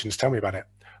interventions. Tell me about it.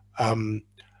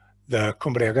 The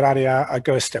Cumbre Agraria, I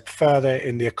go a step further.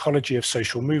 In the ecology of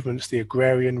social movements, the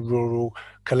agrarian, rural,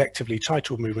 collectively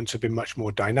titled movements have been much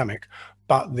more dynamic,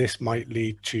 but this might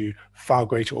lead to far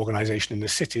greater organization in the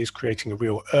cities, creating a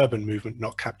real urban movement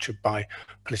not captured by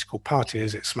political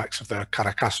parties. It smacks of the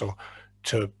Caracazo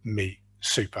to me.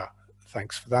 Super.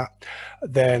 Thanks for that.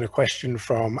 Then a question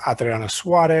from Adriana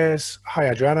Suarez. Hi,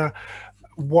 Adriana.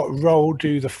 What role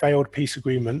do the failed peace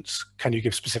agreements, can you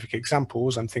give specific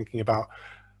examples? I'm thinking about,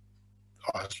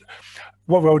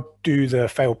 what role do the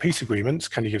failed peace agreements,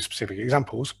 can you give specific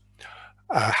examples,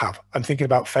 have? I'm thinking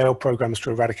about failed programs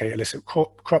to eradicate illicit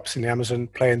crops in the Amazon,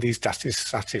 play in these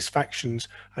dissatisfactions,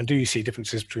 and do you see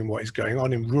differences between what is going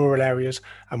on in rural areas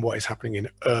and what is happening in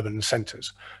urban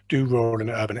centres? Do rural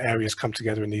and urban areas come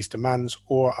together in these demands,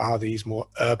 or are these more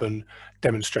urban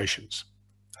demonstrations?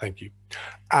 Thank you.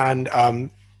 And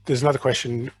there's another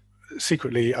question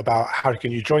secretly about how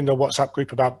can you join the WhatsApp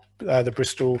group about the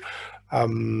Bristol,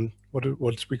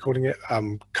 what's we calling it?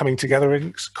 Coming together,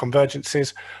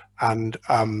 convergences. And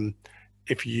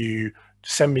if you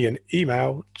send me an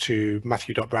email to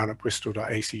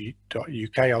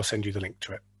matthew.brown@bristol.ac.uk, I'll send you the link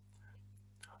to it.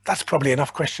 That's probably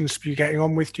enough questions to be getting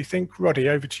on with, do you think? Roddy,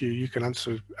 over to you. You can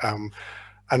answer.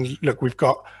 And look, we've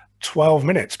got 12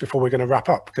 minutes before we're going to wrap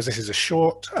up, because this is a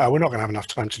short, we're not going to have enough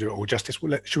time to do it all justice.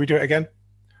 Should we do it again?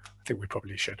 I think we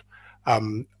probably should.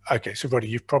 Okay, so Roddy,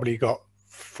 you've probably got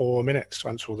 4 minutes to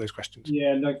answer all those questions.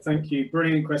 Yeah, no, thank you.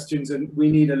 Brilliant questions, and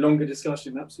we need a longer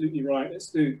discussion. Absolutely right.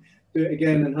 Let's do it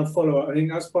again and have follow-up. I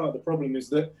think that's part of the problem, is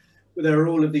that there are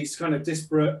all of these kind of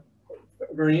disparate,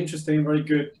 very interesting, very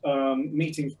good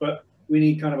meetings, but we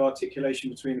need kind of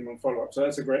articulation between them and follow-up. So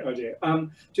that's a great idea.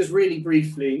 Just really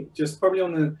briefly, just probably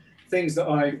on the things that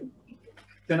I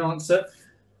can answer.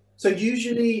 So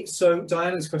usually,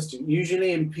 Diana's question,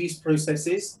 usually in peace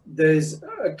processes, there's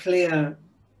a clear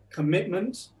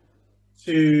commitment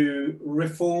to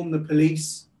reform the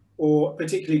police, or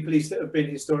particularly police that have been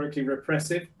historically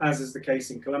repressive, as is the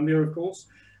case in Colombia, of course.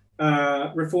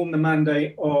 Reform the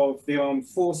mandate of the armed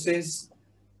forces,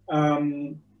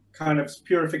 kind of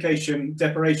purification,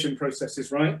 depuration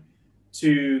processes, right?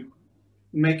 To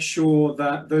make sure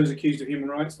that those accused of human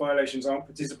rights violations aren't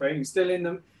participating still in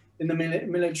them, in the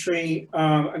military,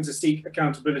 and to seek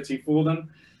accountability for them.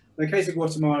 In the case of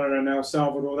Guatemala and El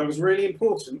Salvador, that was really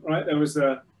important, right? There was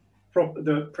the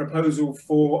proposal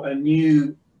for a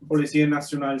new Policía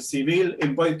Nacional Civil.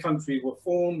 In both countries were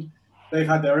formed. They've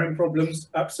had their own problems,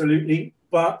 absolutely.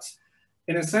 But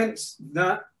in a sense,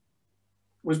 that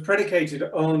was predicated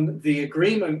on the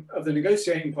agreement of the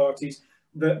negotiating parties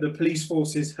that the police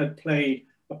forces had played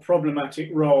a problematic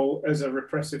role as a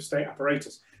repressive state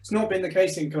apparatus. It's not been the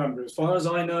case in Colombia. As far as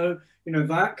I know,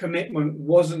 that commitment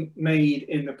wasn't made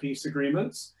in the peace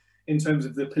agreements in terms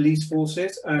of the police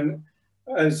forces. And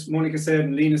as Monica said,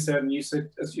 and Lena said, and you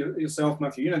said as yourself,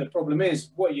 Matthew, the problem is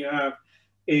what you have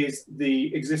is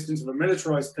the existence of a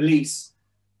militarized police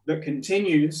that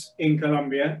continues in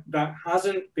Colombia, that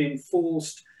hasn't been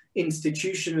forced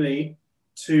institutionally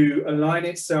to align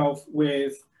itself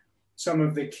with some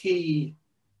of the key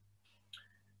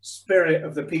spirit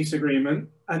of the peace agreement,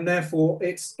 and therefore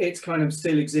it's kind of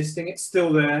still existing, it's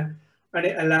still there, and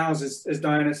it allows, as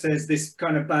Diana says, this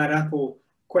kind of bad apple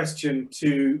question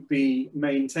to be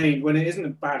maintained when it isn't a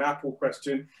bad apple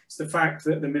question. It's the fact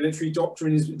that the military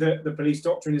doctrine is, the police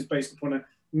doctrine is based upon a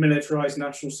militarized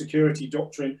national security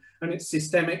doctrine, and it's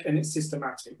systemic and it's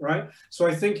systematic, right? So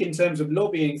I think in terms of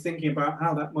lobbying, thinking about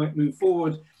how that might move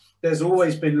forward, there's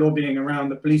always been lobbying around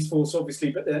the police force,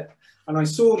 obviously, but and I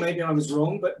saw, maybe I was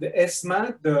wrong, but the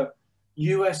ESMAD, the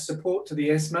US support to the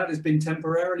ESMAD has been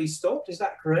temporarily stopped. Is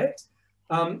that correct?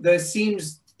 That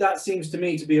seems to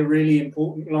me to be a really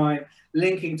important line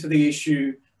linking to the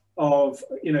issue of,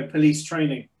 you know, police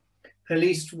training.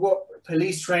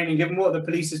 Police training, given what the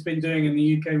police has been doing in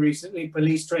the UK recently,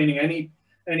 police training,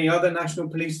 any other national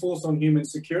police force on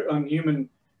human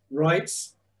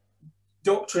rights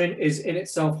doctrine is in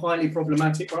itself highly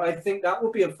problematic, but I think that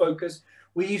will be a focus.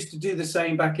 We used to do the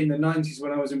same back in the 90s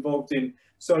when I was involved in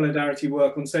solidarity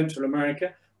work on Central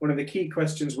America. One of the key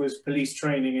questions was police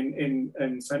training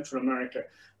in Central America.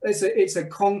 It's a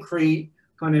concrete,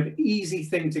 kind of easy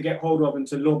thing to get hold of and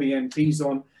to lobby MPs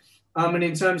on. And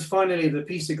in terms, finally, of the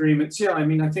peace agreements, yeah, I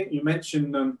mean, I think you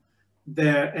mentioned them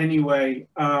there anyway,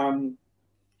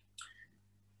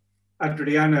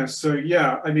 Adriana. So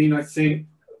yeah, I mean, I think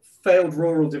failed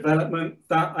rural development,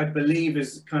 that I believe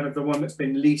is kind of the one that's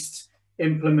been least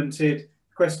implemented.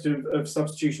 Question of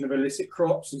substitution of illicit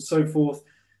crops and so forth.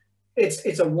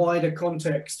 It's a wider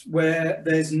context where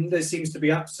there seems to be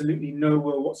absolutely no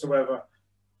will whatsoever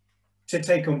to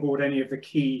take on board any of the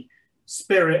key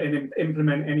spirit and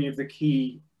implement any of the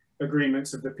key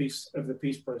agreements of the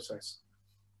peace process.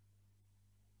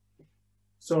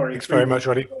 Sorry. Thanks very much,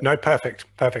 Roddy. No,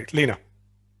 perfect. Lena.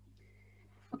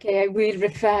 Okay, I will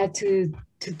refer to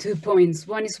 2 points.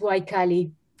 One is why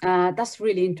Cali. That's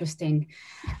really interesting.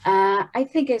 I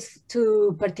think it's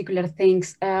 2 particular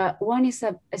things. One is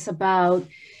about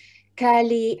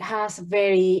Cali has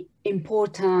very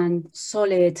important,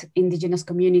 solid indigenous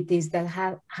communities that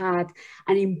have had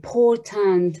an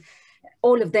important,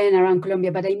 all of them around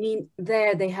Colombia, but I mean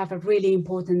there they have a really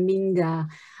important Minga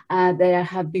that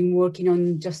have been working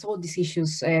on just all these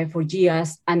issues for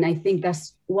years, and I think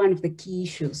that's one of the key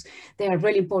issues. They are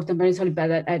really important, but it's only about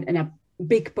a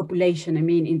big population. I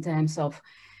mean, in terms of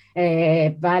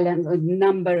balance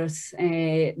numbers,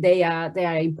 they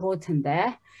are important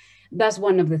there. That's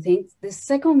one of the things. The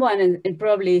second one, and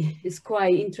probably is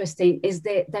quite interesting, is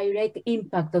the direct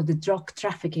impact of the drug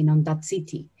trafficking on that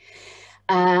city.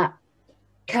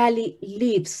 Cali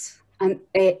lives, and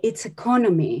its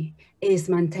economy is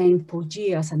maintained for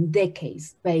years and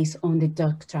decades based on the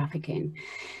drug trafficking.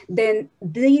 Then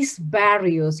these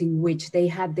barrios in which they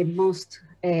had the most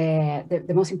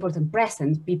important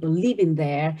presence, people living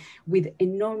there with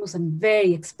enormous and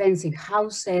very expensive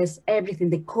houses, everything,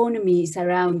 the economy is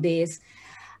around this.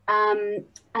 And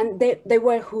they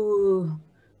were who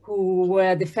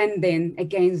were defending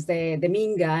against the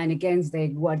Minga and against the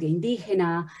Guardia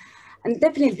Indígena. And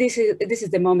definitely this is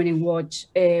the moment in which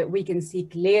we can see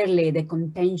clearly the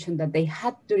contention that they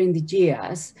had during the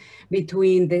years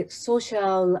between the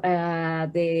social,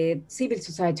 the civil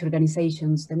society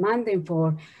organizations demanding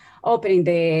for opening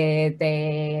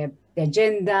the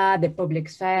agenda, the public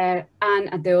sphere,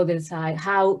 and at the other side,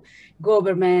 how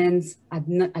governments at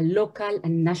a local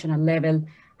and national level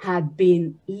had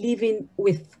been living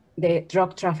with the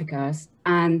drug traffickers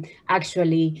and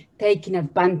actually taking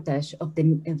advantage of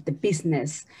the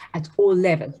business at all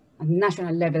levels, at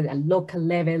national level, at local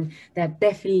level. That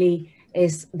definitely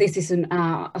is, this is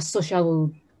a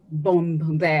social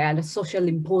bomb there, a social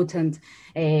important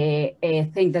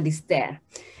thing that is there.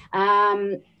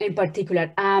 In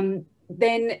particular,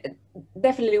 then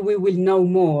definitely we will know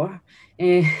more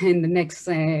in the next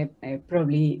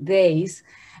probably days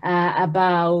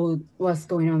about what's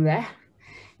going on there.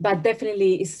 But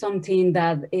definitely it's something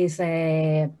that is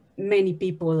many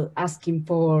people asking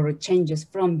for changes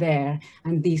from there,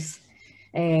 and this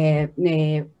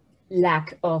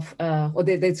lack of, or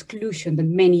the exclusion that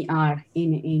many are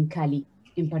in Cali,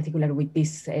 in particular with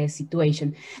this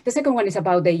situation. The second one is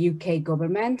about the UK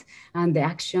government and the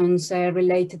actions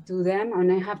related to them.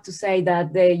 And I have to say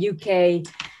that the UK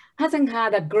hasn't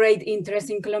had a great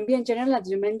interest in Colombia in general, as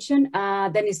you mentioned.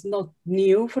 Then it's not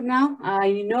new for now.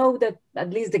 I know that at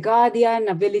least The Guardian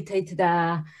habilitated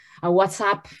a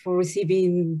WhatsApp for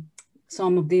receiving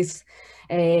some of these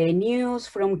news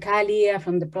from Cali,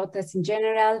 from the protests in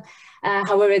general.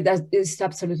 However, that is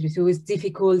absolutely true. It's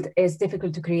difficult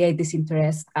to create this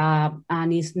interest,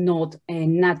 and it's not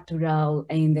natural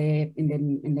in the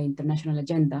international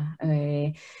agenda.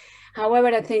 However,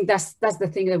 I think that's the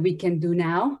thing that we can do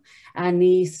now, and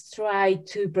is try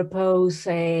to propose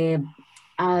this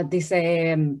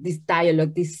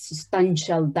dialogue, this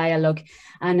substantial dialogue,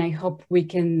 and I hope we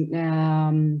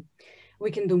can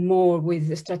do more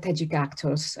with strategic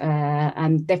actors,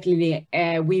 and definitely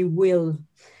we will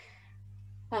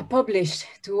publish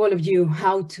to all of you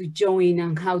how to join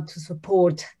and how to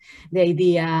support the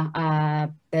idea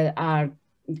that are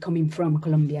coming from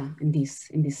Colombia in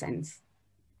this sense.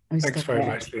 Thanks very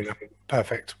much, Lina.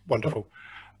 Perfect, wonderful.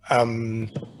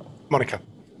 Monica.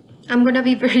 I'm going to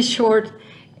be very short.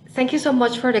 Thank you so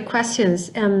much for the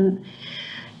questions. I'm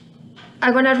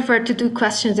going to refer to two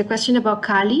questions, the question about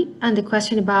Cali and the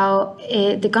question about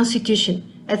the Constitution.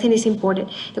 I think it's important.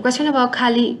 The question about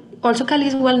Cali, also Cali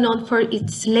is well known for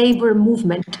its labor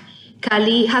movement.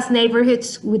 Cali has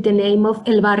neighborhoods with the name of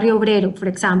El Barrio Obrero, for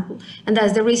example, and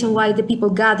that's the reason why the people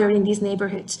gather in these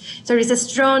neighborhoods. So there is a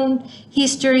strong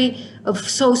history of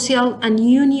social and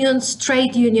unions,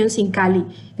 trade unions in Cali,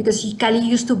 because Cali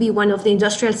used to be one of the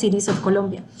industrial cities of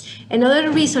Colombia.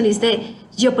 Another reason is the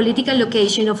geopolitical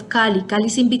location of Cali. Cali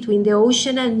is in between the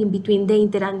ocean and in between the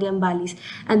Interandean valleys.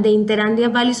 And the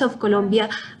Interandean valleys of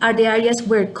Colombia are the areas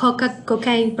where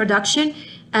cocaine production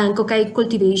and cocaine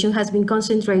cultivation has been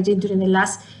concentrated during the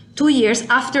last 2 years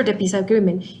after the peace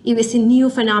agreement. It was a new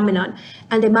phenomenon,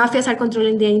 and the mafias are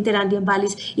controlling the Interandean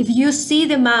valleys. If you see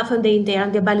the map on the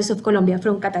Interandean valleys of Colombia,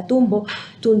 from Catatumbo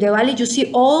to the valley, you see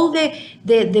all the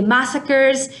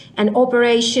massacres and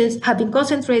operations have been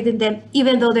concentrated in them,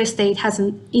 even though the state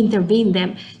hasn't intervened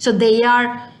them. So they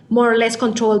are more or less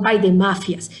controlled by the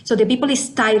mafias. So the people is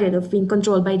tired of being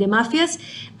controlled by the mafias,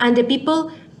 and the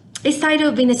people is tired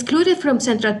of being excluded from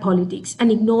central politics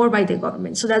and ignored by the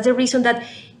government. So that's the reason that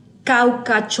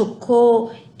Cauca,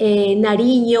 Chocó,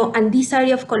 Nariño, and this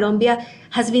area of Colombia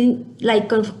has been like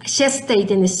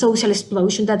gestating a social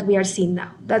explosion that we are seeing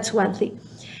now. That's one thing.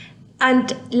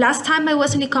 And last time I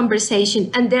was in a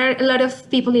conversation, and there are a lot of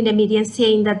people in the media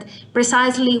saying that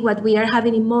precisely what we are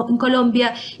having in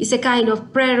Colombia is a kind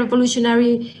of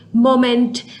pre-revolutionary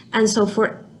moment and so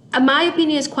forth. My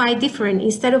opinion is quite different.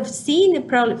 Instead of seeing a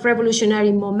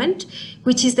revolutionary moment,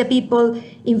 which is the people,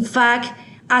 in fact,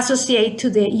 associate to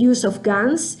the use of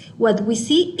guns, what we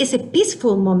see is a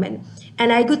peaceful moment.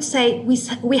 And I could say we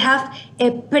have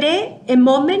a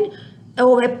moment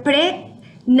or a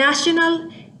pre-national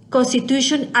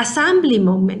constitution assembly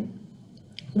moment,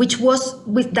 which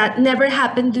that never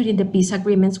happened during the peace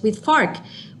agreements with FARC.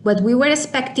 What we were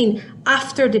expecting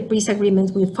after the peace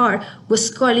agreement with FARC was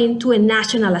calling to a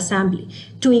national assembly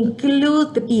to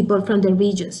include the people from the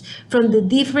regions, from the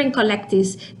different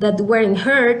collectives that weren't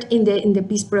heard in the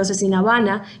peace process in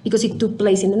Havana, because it took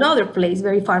place in another place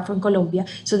very far from Colombia,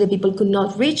 so the people could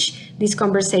not reach these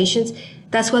conversations.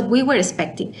 That's what we were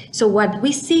expecting. So what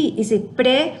we see is un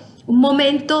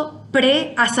momento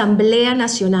pre-Asamblea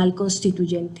Nacional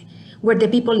Constituyente, where the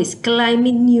people is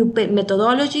claiming new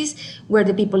methodologies, where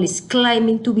the people is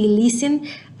claiming to be listened,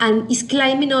 and is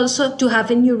claiming also to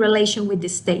have a new relation with the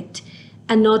state,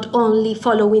 and not only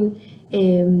following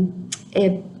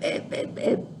a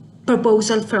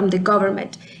proposal from the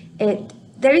government.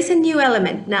 There is a new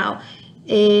element now.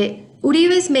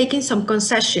 Uribe is making some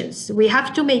concessions. We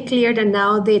have to make clear that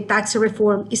now the tax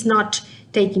reform is not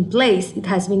taking place. It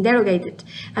has been derogated.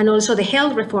 And also the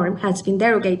health reform has been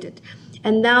derogated.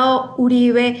 And now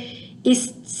Uribe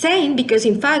is saying, because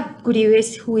in fact,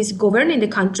 Uribe, who is governing the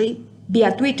country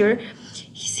via Twitter,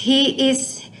 he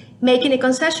is making a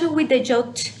concession with the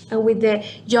youth and with the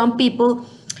young people,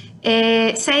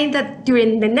 saying that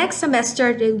during the next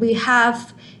semester that we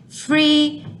have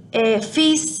free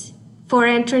fees for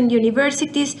entering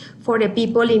universities for the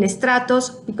people in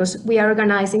stratos, because we are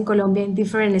organizing Colombia in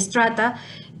different strata,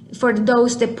 for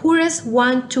those, the poorest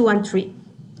 1, 2, and 3.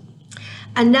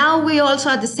 And now we also,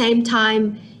 at the same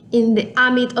time, in the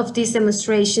amid of these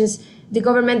demonstrations, the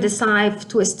government decided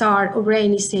to start or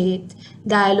initiate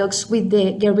dialogues with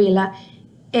the guerrilla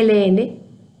ELN.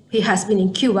 He has been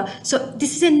in Cuba. So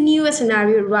this is a new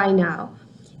scenario right now.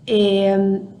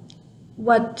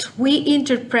 What we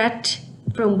interpret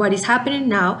from what is happening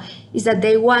now is that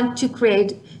they want to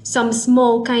create some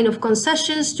small kind of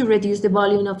concessions to reduce the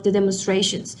volume of the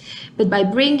demonstrations. But by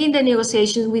bringing the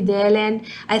negotiations with the ELN,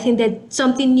 I think that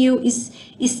something new is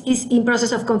in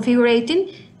process of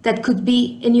configuring that could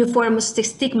be a new form of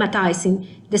stigmatizing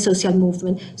the social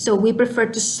movement. So we prefer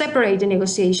to separate the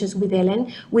negotiations with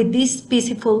Ellen with this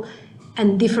peaceful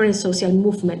and different social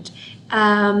movement.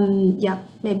 Yeah,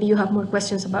 maybe you have more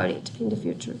questions about it in the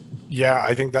future. Yeah,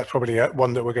 I think that's probably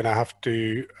one that we're going to have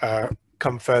to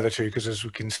come further to, because as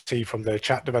we can see from the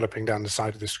chat developing down the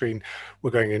side of the screen, we're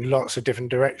going in lots of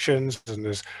different directions, and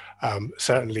there's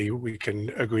certainly we can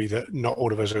agree that not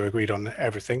all of us are agreed on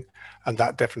everything, and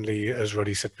that definitely, as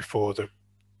Roddy said before, that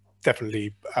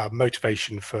definitely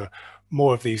motivation for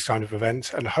more of these kind of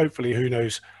events, and hopefully, who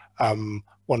knows,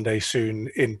 one day soon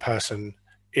in person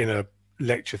in a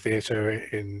lecture theatre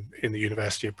in the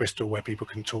University of Bristol, where people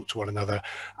can talk to one another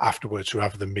afterwards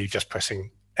rather than me just pressing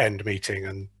end meeting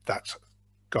and that's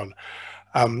gone.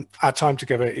 Our time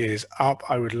together is up.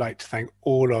 I would like to thank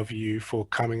all of you for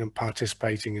coming and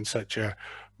participating in such a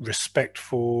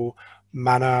respectful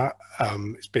manner.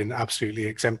 It's been absolutely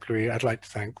exemplary. I'd like to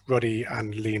thank Roddy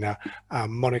and Lena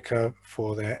and Monica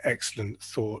for their excellent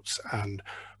thoughts and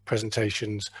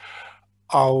presentations.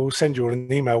 I'll send you all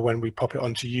an email when we pop it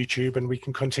onto YouTube, and we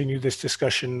can continue this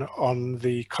discussion on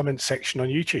the comments section on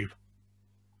YouTube.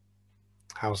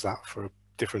 How's that for a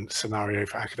different scenario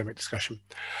for academic discussion?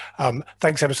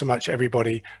 Thanks ever so much,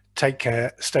 everybody. Take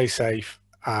care, stay safe,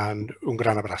 and un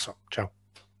gran abrazo. Ciao.